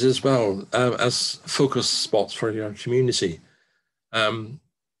uses as well, as focus spots for your community.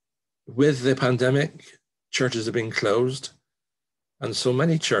 With the pandemic, churches have been closed. And so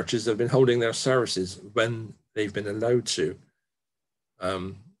many churches have been holding their services when they've been allowed to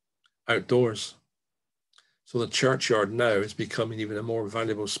outdoors. So the churchyard now is becoming even a more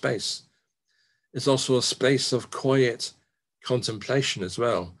valuable space. It's also a space of quiet contemplation as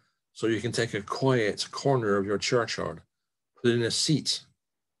well. So you can take a quiet corner of your churchyard, put in a seat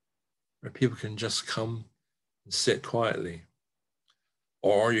where people can just come and sit quietly.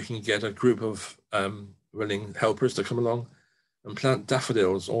 Or you can get a group of willing helpers to come along and plant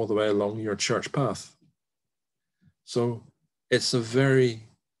daffodils all the way along your church path. So it's a very,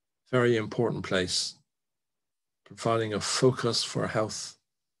 very important place, providing a focus for health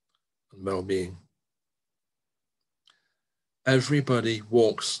and well-being. Everybody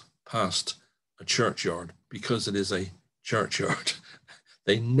walks past a churchyard because it is a churchyard.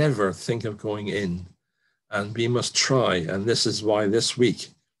 They never think of going in, and we must try, and this is why this week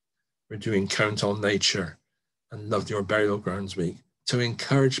we're doing Count on Nature and Love Your Burial Grounds Week, to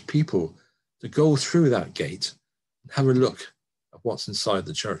encourage people to go through that gate and have a look at what's inside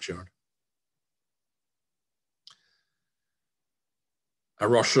the churchyard.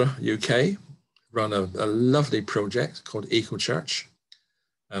 Arosha, UK, run a lovely project called Eco Church.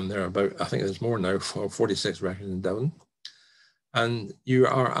 There are about, I think there's more now, 46 records in Devon. And you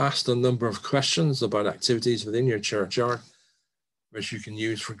are asked a number of questions about activities within your churchyard, which you can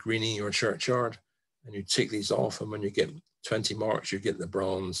use for greening your churchyard. And you tick these off, and when you get 20 marks, you get the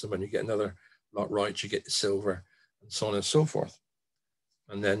bronze. And when you get another lot right, you get the silver, and so on and so forth.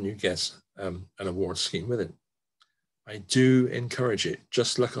 And then you get an award scheme with it. I do encourage it.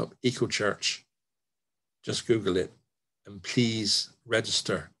 Just look up Eco Church. Just Google it, and please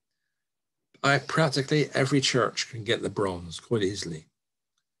register. Practically every church can get the bronze quite easily.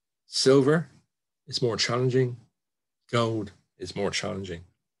 Silver is more challenging. Gold is more challenging.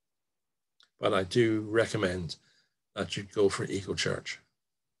 But I do recommend that you go for Eco Church.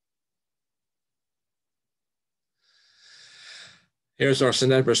 Here's our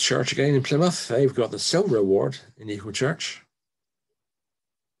St. Edward's Church again in Plymouth. They've got the Silver Award in Eco Church.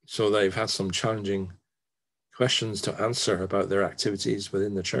 So they've had some challenging questions to answer about their activities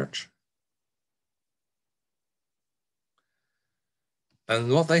within the church.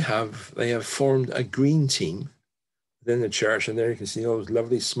 And what they have formed a green team within the church, and there you can see all those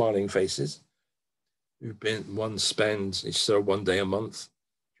lovely smiling faces who've been spend each sort of 1 day a month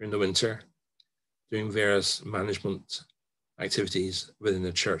during the winter doing various management activities within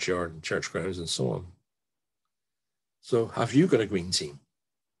the churchyard and church grounds and so on. So have you got a green team?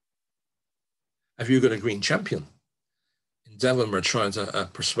 Have you got a green champion? In Devon, we're trying to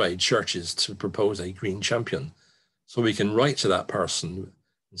persuade churches to propose a green champion, so we can write to that person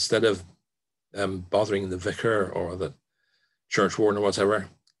instead of bothering the vicar or the church warden or whatever.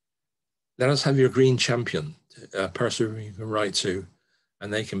 Let us have your green champion, a person who you can write to,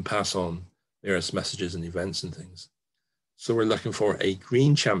 and they can pass on various messages and events and things. So we're looking for a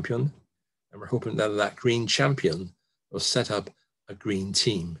green champion, and we're hoping that that green champion will set up a green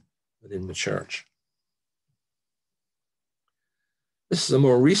team within the church. This is a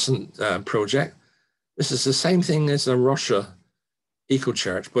more recent project. This is the same thing as a Russia Eco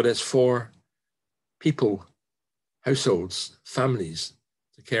Church, but it's for people, households, families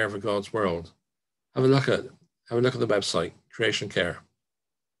to care for God's world. Have a look at the website, Creation Care.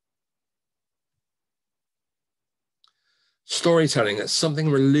 Storytelling, that's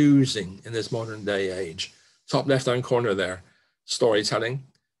something we're losing in this modern day age. Top left-hand corner there, storytelling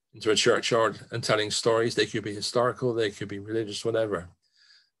into a churchyard and telling stories. They could be historical, they could be religious, whatever.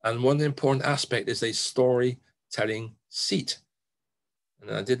 And one important aspect is a storytelling seat.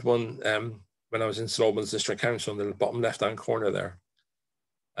 And I did one when I was in St. Albans District Council in the bottom left-hand corner there.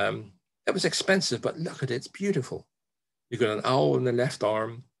 It was expensive, but look at it, it's beautiful. You've got an owl in the left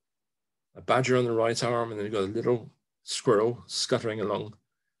arm, a badger on the right arm, and then you've got a little squirrel scuttering along.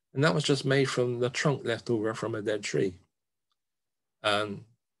 And that was just made from the trunk left over from a dead tree. And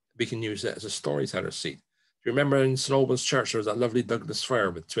we can use it as a storyteller seat. Do you remember in St. Albans Church, there was that lovely Douglas fir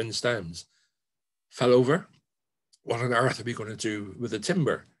with twin stems? fell over. What on earth are we going to do with the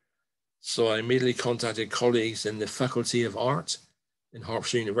timber? So I immediately contacted colleagues in the Faculty of Art in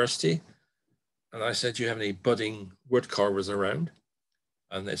Hertfordshire University. And I said, do you have any budding wood carvers around?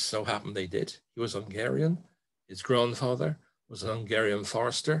 And it so happened they did. He was Hungarian. His grandfather was an Hungarian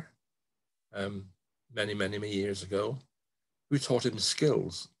forester many, many, many years ago, who taught him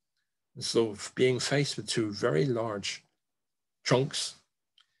skills. And so being faced with two very large trunks,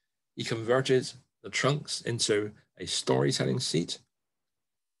 he converted the trunks into a storytelling seat,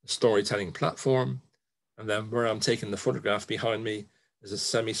 a storytelling platform, and then where I'm taking the photograph behind me is a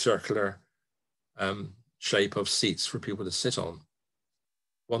semicircular shape of seats for people to sit on.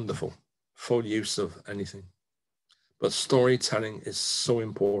 Wonderful, full use of anything. But storytelling is so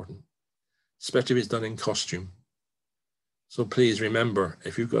important, especially if it's done in costume. So please remember,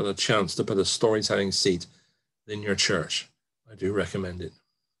 if you've got a chance to put a storytelling seat in your church, I do recommend it.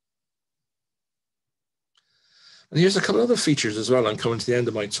 And here's a couple of other features as well. I'm coming to the end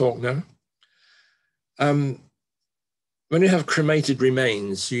of my talk now. When you have cremated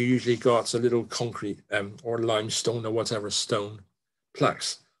remains, you usually got a little concrete or limestone or whatever stone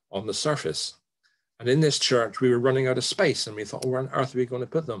plaques on the surface. And in this church, we were running out of space and we thought, where on earth are we going to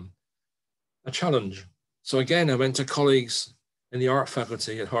put them? A challenge. So again, I went to colleagues in the art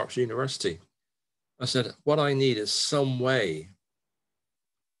faculty at Hertfordshire University. I said, what I need is some way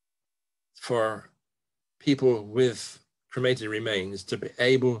for people with cremated remains to be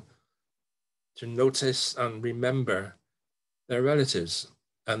able to notice and remember their relatives.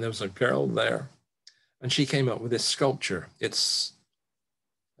 And there was a girl there and she came up with this sculpture. It's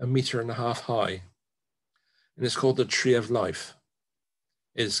 1.5 meters high and it's called the Tree of Life.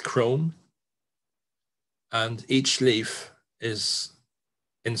 It's chrome and each leaf is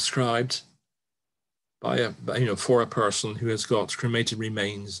inscribed by for a person who has got cremated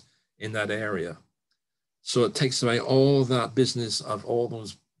remains in that area. So it takes away all that business of all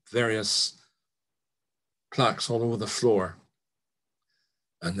those various plaques all over the floor.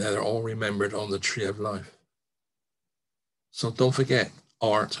 And they're all remembered on the Tree of Life. So don't forget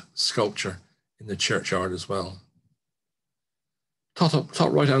art, sculpture in the churchyard as well. Top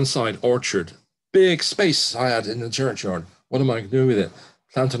right-hand side, orchard. Big space I had in the churchyard. What am I going to do with it?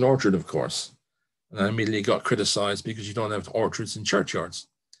 Plant an orchard, of course. And I immediately got criticized because you don't have orchards in churchyards.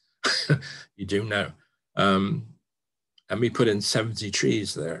 You do now. And we put in 70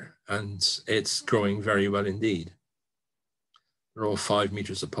 trees there, and it's growing very well indeed. They're all 5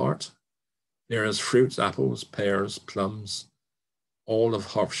 meters apart. There's fruits, apples, pears, plums, all of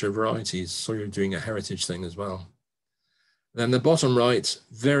Hertfordshire varieties. So you're doing a heritage thing as well. Then the bottom right,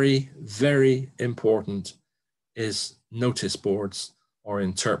 very, very important, is notice boards or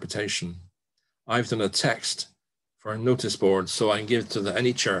interpretation. I've done a text for a notice board so I can give it to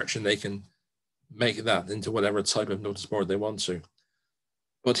any church and they can make that into whatever type of notice board they want to.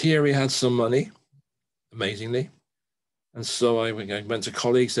 But here we had some money, amazingly. And so I went to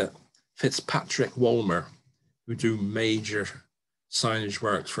colleagues at Fitzpatrick Wolmer, who do major signage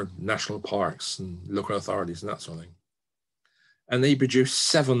works for national parks and local authorities and that sort of thing. And they produced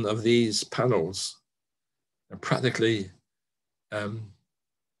 7 of these panels. They're practically, you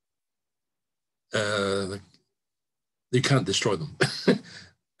can't destroy them.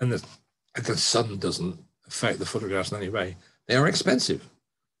 And the sun doesn't affect the photographs in any way. They are expensive,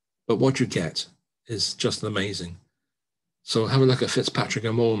 but what you get is just amazing. So have a look at Fitzpatrick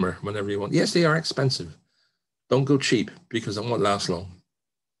and Wolmer whenever you want. Yes, they are expensive. Don't go cheap because they won't last long.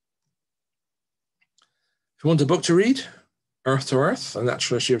 If you want a book to read, Earth to Earth, A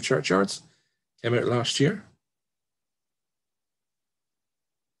Natural History of Churchyards, came out last year.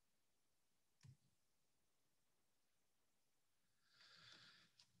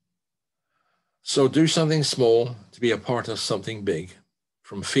 So do something small to be a part of something big,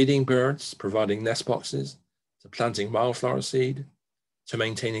 from feeding birds, providing nest boxes, to planting wildflower seed, to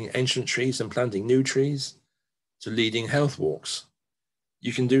maintaining ancient trees and planting new trees, to leading health walks.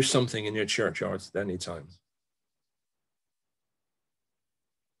 You can do something in your churchyards at any time.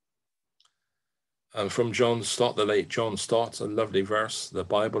 And from John Stott, the late John Stott, a lovely verse: the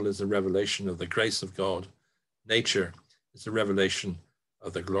Bible is a revelation of the grace of God. Nature is a revelation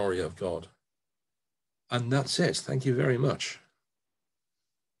of the glory of God. And that's it. Thank you very much.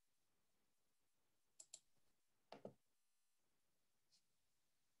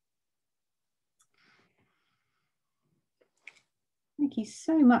 Thank you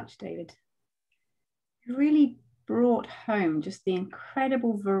so much, David. You really brought home just the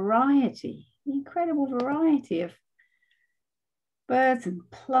incredible variety of birds and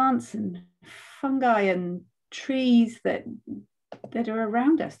plants and fungi and trees that that are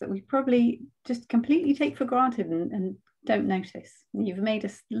around us that we probably just completely take for granted and don't notice. You've made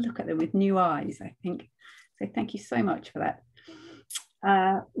us look at them with new eyes, I think. So thank you so much for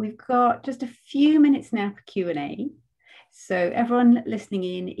that. We've got just a few minutes now for Q&A. So everyone listening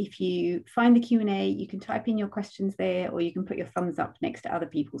in, if you find the Q&A, you can type in your questions there, or you can put your thumbs up next to other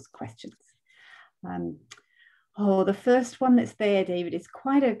people's questions. The first one that's there, David, is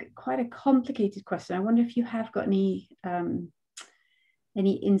quite a complicated question. I wonder if you have got any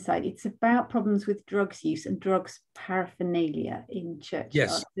insight. It's about problems with drugs use and drugs paraphernalia in churchyards.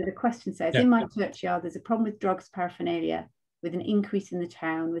 Yes. So the question says, in my churchyard, there's a problem with drugs paraphernalia with an increase in the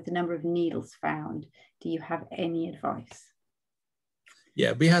town with the number of needles found. Do you have any advice?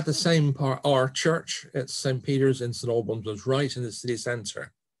 Yeah, we had the same part. Our church at St. Peter's in St. Albans was right in the city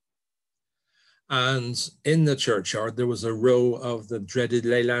centre. And in the churchyard, there was a row of the dreaded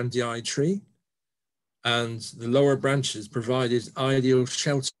Leylandii tree, and the lower branches provided ideal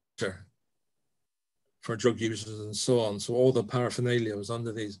shelter for drug users and so on. So all the paraphernalia was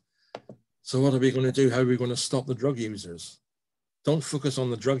under these. So what are we going to do? How are we going to stop the drug users? Don't focus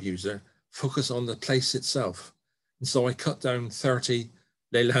on the drug user, focus on the place itself. And so I cut down 30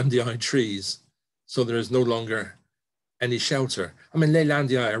 Leylandii trees, so there is no longer any shelter. I mean,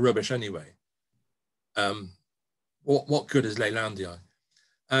 Leylandii are rubbish anyway. What good is Leylandii?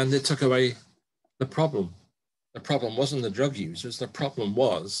 And it took away the problem. The problem wasn't the drug users. The problem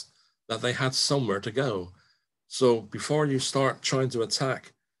was that they had somewhere to go. So before you start trying to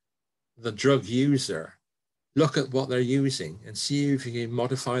attack the drug user, look at what they're using and see if you can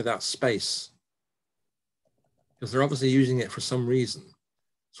modify that space. Because they're obviously using it for some reason.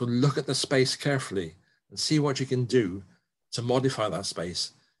 So look at the space carefully and see what you can do to modify that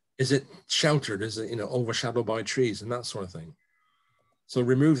space. Is it sheltered? Is it, overshadowed by trees and that sort of thing? So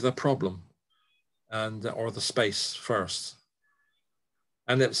remove the problem or the space first.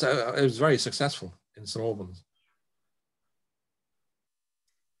 And it was very successful in St. Albans.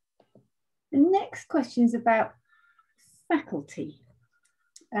 The next question is about faculty.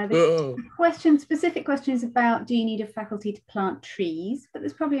 The specific question is about, do you need a faculty to plant trees? But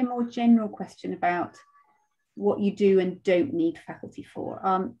there's probably a more general question about what you do and don't need faculty for.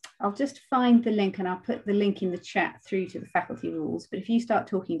 I'll just find the link and I'll put the link in the chat through to the faculty rules. But if you start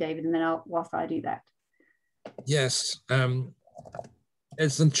talking, David, and then whilst I do that. Yes,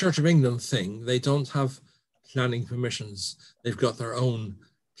 it's the Church of England thing. They don't have planning permissions. They've got their own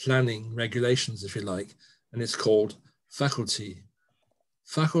planning regulations, if you like, and it's called faculty.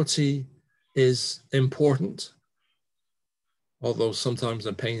 Faculty is important, although sometimes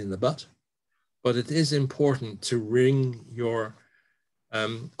a pain in the butt, but it is important to ring your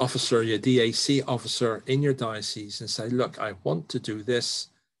officer, your DAC officer in your diocese and say, look, I want to do this.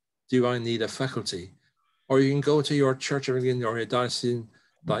 Do I need a faculty? Or you can go to your Church of England or your diocesan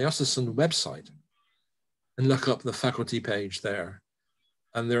website and look up the faculty page there.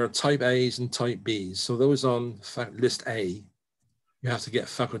 And there are type A's and type B's. So those on list A, you have to get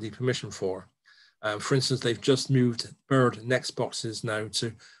faculty permission for. For instance, they've just moved bird next boxes now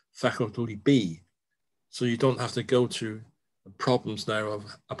to faculty B. So you don't have to go through the problems now of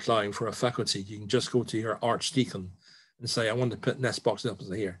applying for a faculty. You can just go to your archdeacon and say, I want to put nest boxes up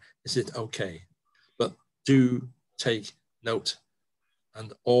here. Is it okay? But do take note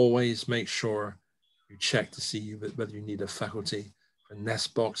and always make sure you check to see whether you need a faculty for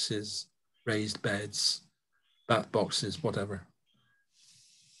nest boxes, raised beds, bat boxes, whatever.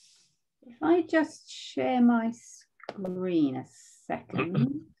 If I just share my screen a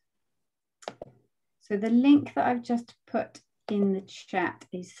second. So the link that I've just put in the chat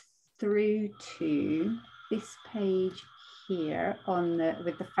is through to this page here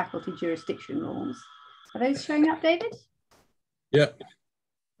with the faculty jurisdiction rules. Are those showing up, David? Yeah.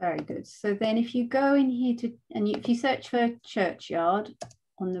 Very good. So then if you go in here if you search for churchyard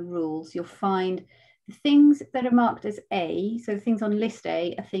on the rules, you'll find the things that are marked as A. So the things on list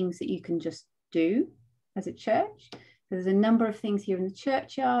A are things that you can just do as a church. So there's a number of things here in the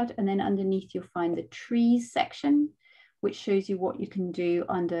churchyard, and then underneath you'll find the trees section, which shows you what you can do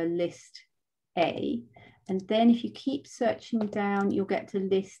under list A. And then if you keep searching down, you'll get to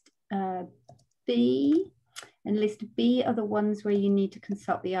list B. And list B are the ones where you need to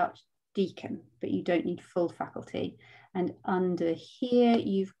consult the archdeacon, but you don't need full faculty. And under here,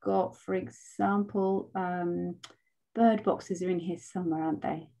 you've got, for example, bird boxes are in here somewhere, aren't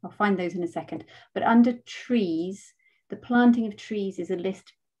they? I'll find those in a second. But under trees, the planting of trees is a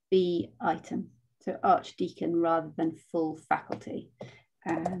list B item. So archdeacon rather than full faculty.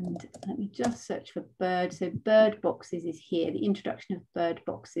 And let me just search for bird. So bird boxes is here. The introduction of bird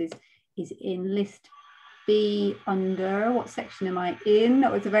boxes is in list B. be under, what section am I in?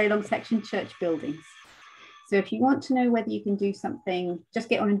 That was a very long section, church buildings. So if you want to know whether you can do something, just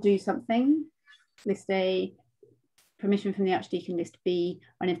get on and do something, list A, permission from the Archdeacon, list B,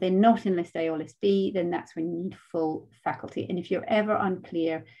 and if they're not in list A or list B, then that's when you need full faculty. And if you're ever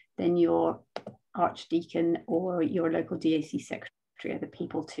unclear, then your Archdeacon or your local DAC secretary are the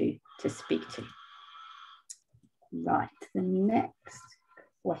people to speak to. Right, the next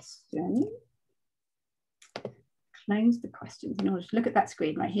question. Close the questions in order to look at that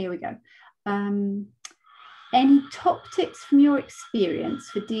screen. Right, here we go. Any top tips from your experience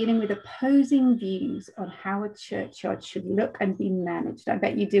for dealing with opposing views on how a churchyard should look and be managed? I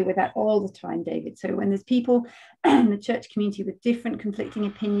bet you deal with that all the time, David. So when there's people in the church community with different conflicting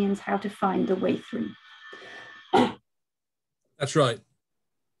opinions, how to find a way through. That's right.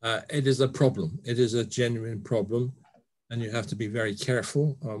 It is a problem. It is a genuine problem, and you have to be very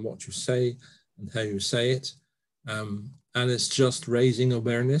careful on what you say and how you say it. And it's just raising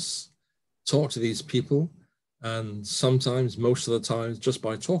awareness. Talk to these people. And sometimes, most of the time, just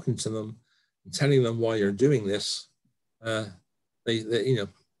by talking to them and telling them why you're doing this,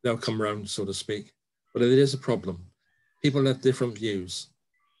 they'll come around, so to speak. But it is a problem. People have different views.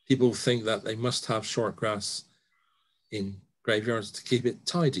 People think that they must have short grass in graveyards to keep it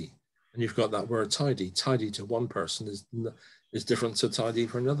tidy. And you've got that word tidy. Tidy to one person is different to tidy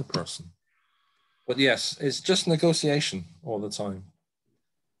for another person. But yes, it's just negotiation all the time.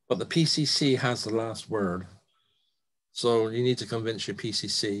 But the PCC has the last word. So you need to convince your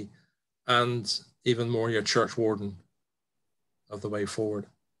PCC and even more your church warden of the way forward.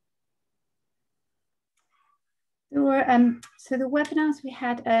 There were, so the webinars we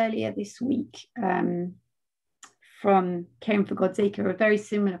had earlier this week from Caring for God's Acre, a very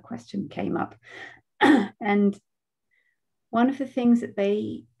similar question came up. And one of the things that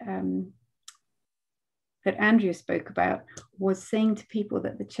that Andrea spoke about was saying to people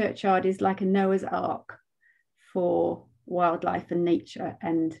that the churchyard is like a Noah's Ark for wildlife and nature,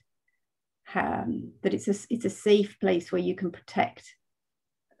 and that it's a safe place where you can protect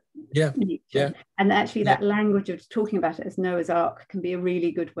nature. And actually that language of talking about it as Noah's Ark can be a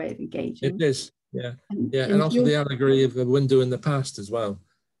really good way of engaging. It is, and also the allegory of a window in the past as well.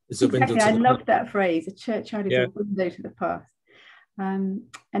 It's exactly, a window to I love that phrase, a churchyard is a window to the past. And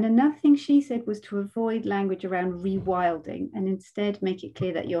another thing she said was to avoid language around rewilding and instead make it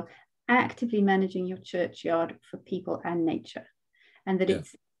clear that you're actively managing your churchyard for people and nature, and that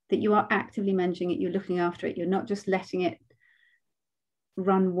it's that you are actively managing it, you're looking after it, you're not just letting it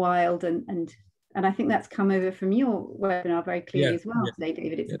run wild. And I think that's come over from your webinar very clearly as well today,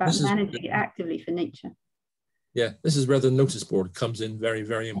 David. It's about managing it actively for nature. This is where the notice board comes in very,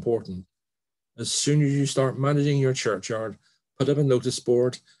 very important. As soon as you start managing your churchyard, put up a notice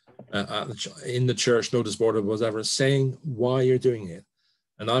board in the church notice board or whatever, saying why you're doing it.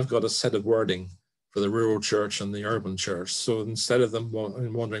 And I've got a set of wording for the rural church and the urban church. So instead of them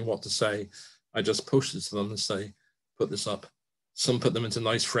wondering what to say, I just post it to them and say, put this up. Some put them into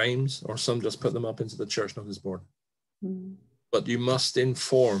nice frames, or some just put them up into the church notice board. But you must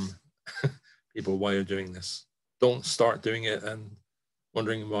inform people why you're doing this. Don't start doing it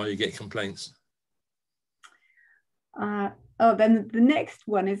wondering why you get complaints. Then the next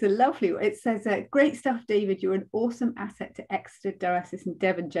one is a lovely one. It says, great stuff, David. You're an awesome asset to Exeter Diocese and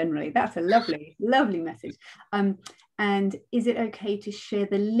Devon generally. That's a lovely, lovely message. And is it okay to share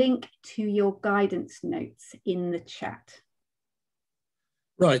the link to your guidance notes in the chat?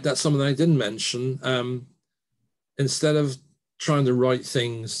 Right, that's something I didn't mention. Instead of trying to write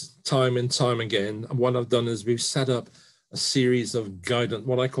things time and time again, what I've done is we've set up a series of guidance,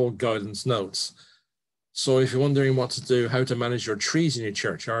 what I call guidance notes. So if you're wondering what to do, how to manage your trees in your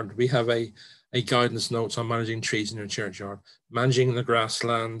churchyard, we have a guidance note on managing trees in your churchyard, managing the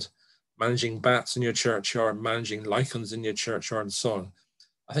grassland, managing bats in your churchyard, managing lichens in your churchyard, and so on.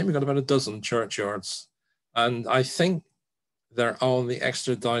 I think we've got about a dozen churchyards, and I think they're on the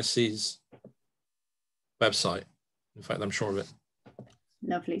Exeter Diocese website. In fact, I'm sure of it.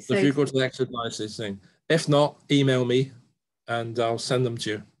 Lovely. So if you go to the Exeter Diocese thing, if not, email me and I'll send them to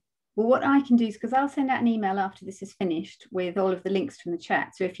you. Well, what I can do is, because I'll send out an email after this is finished with all of the links from the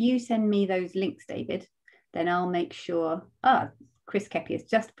chat. So if you send me those links, David, then I'll make sure, Chris Kepi has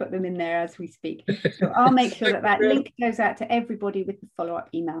just put them in there as we speak. So I'll make sure that link goes out to everybody with the follow-up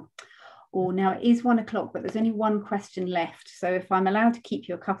email. Now it is 1 o'clock, but there's only one question left. So if I'm allowed to keep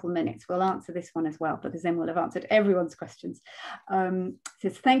you a couple of minutes, we'll answer this one as well, because then we'll have answered everyone's questions. It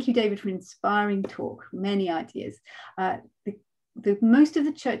says, thank you, David, for an inspiring talk. Many ideas. Most of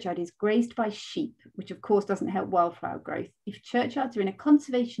the churchyard is grazed by sheep, which of course doesn't help wildflower growth. If churchyards are in a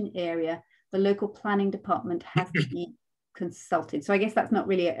conservation area, the local planning department has to be consulted. So I guess that's not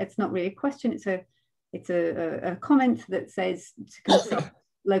really it's not really a question. It's a comment that says to consult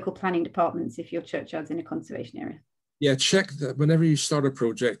local planning departments if your churchyard's in a conservation area. Yeah, check that whenever you start a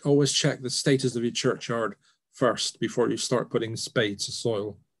project, always check the status of your churchyard first before you start putting spades of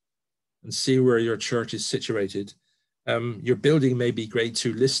soil, and see where your church is situated. Your building may be grade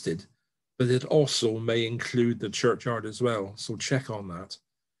 2 listed, but it also may include the churchyard as well. So check on that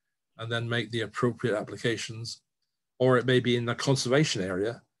and then make the appropriate applications. Or it may be in the conservation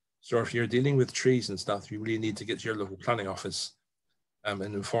area. So if you're dealing with trees and stuff, you really need to get to your local planning office and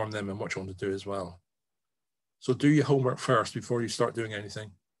inform them on what you want to do as well. So do your homework first before you start doing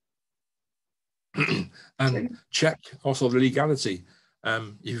anything. And check also the legality. If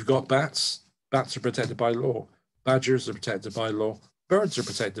you've got bats, bats are protected by law. Badgers are protected by law. Birds are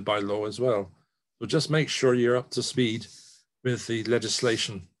protected by law as well. So just make sure you're up to speed with the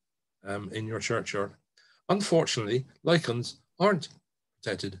legislation in your churchyard. Unfortunately, lichens aren't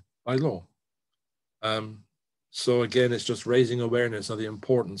protected by law. So again, it's just raising awareness of the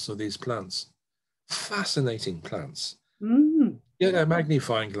importance of these plants. Fascinating plants. Get a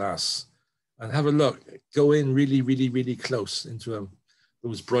magnifying glass and have a look. Go in really, really, really close into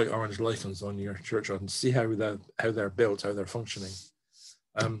those bright orange lichens on your churchyard and see how they're built, how they're functioning.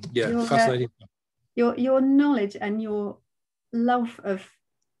 Yeah, fascinating. Your knowledge and your love of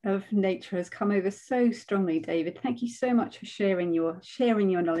nature has come over so strongly, David. Thank you so much for sharing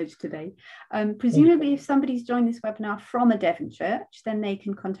your knowledge today. Presumably, if somebody's joined this webinar from a Devon church, then they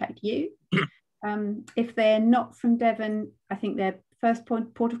can contact you. If they're not from Devon, I think their first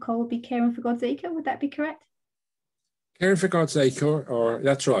port of call would be Caring for God's Acre. Would that be correct? Caring for God's Acre, or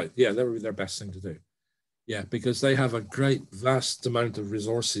that's right. Yeah, that would be their best thing to do. Yeah, because they have a great, vast amount of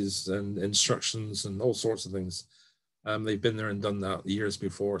resources and instructions and all sorts of things. They've been there and done that years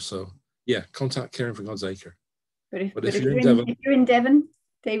before. So yeah, contact Caring for God's Acre. But if you're in Devon,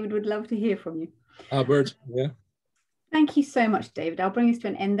 David would love to hear from you. Albert, yeah. Thank you so much, David. I'll bring us to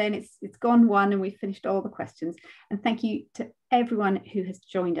an end then. It's gone one and we've finished all the questions. And thank you to everyone who has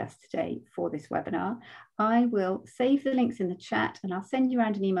joined us today for this webinar. I will save the links in the chat and I'll send you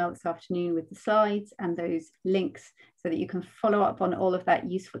around an email this afternoon with the slides and those links so that you can follow up on all of that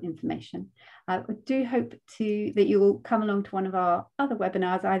useful information. I do hope that you will come along to one of our other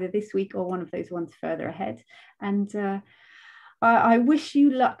webinars either this week or one of those ones further ahead. And I wish you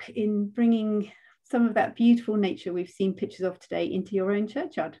luck in bringing some of that beautiful nature we've seen pictures of today into your own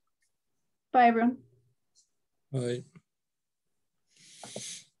churchyard. Bye, everyone. Bye.